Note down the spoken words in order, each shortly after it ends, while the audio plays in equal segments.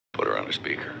on a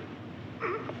speaker.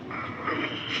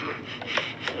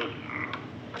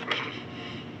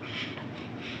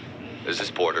 This is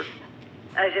Porter.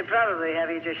 I should probably have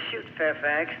you just shoot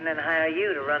Fairfax and then hire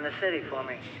you to run the city for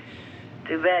me.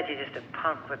 Too bad you're just a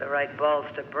punk with the right balls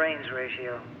to brains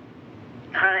ratio.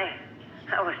 Honey,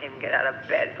 I wouldn't even get out of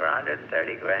bed for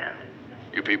 130 grand.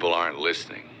 You people aren't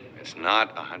listening. It's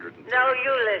not 130. No,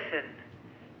 you listen.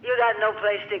 You got no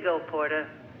place to go, Porter.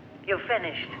 You're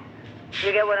finished.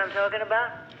 You get what I'm talking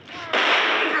about?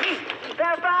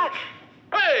 Fairfax!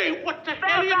 Hey, what the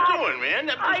hell are you doing, man?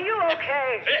 Are you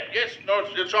okay? Yes, no,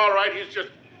 it's all right. He's just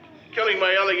killing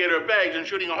my alligator bags and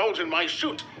shooting holes in my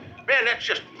suit. Man, that's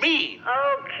just mean.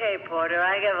 Okay, Porter,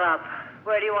 I give up.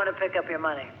 Where do you want to pick up your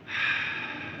money?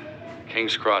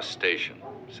 King's Cross Station.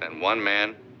 Send one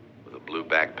man with a blue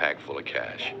backpack full of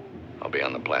cash. I'll be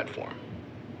on the platform.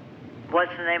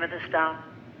 What's the name of the stop?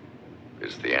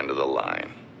 This is the end of the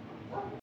line.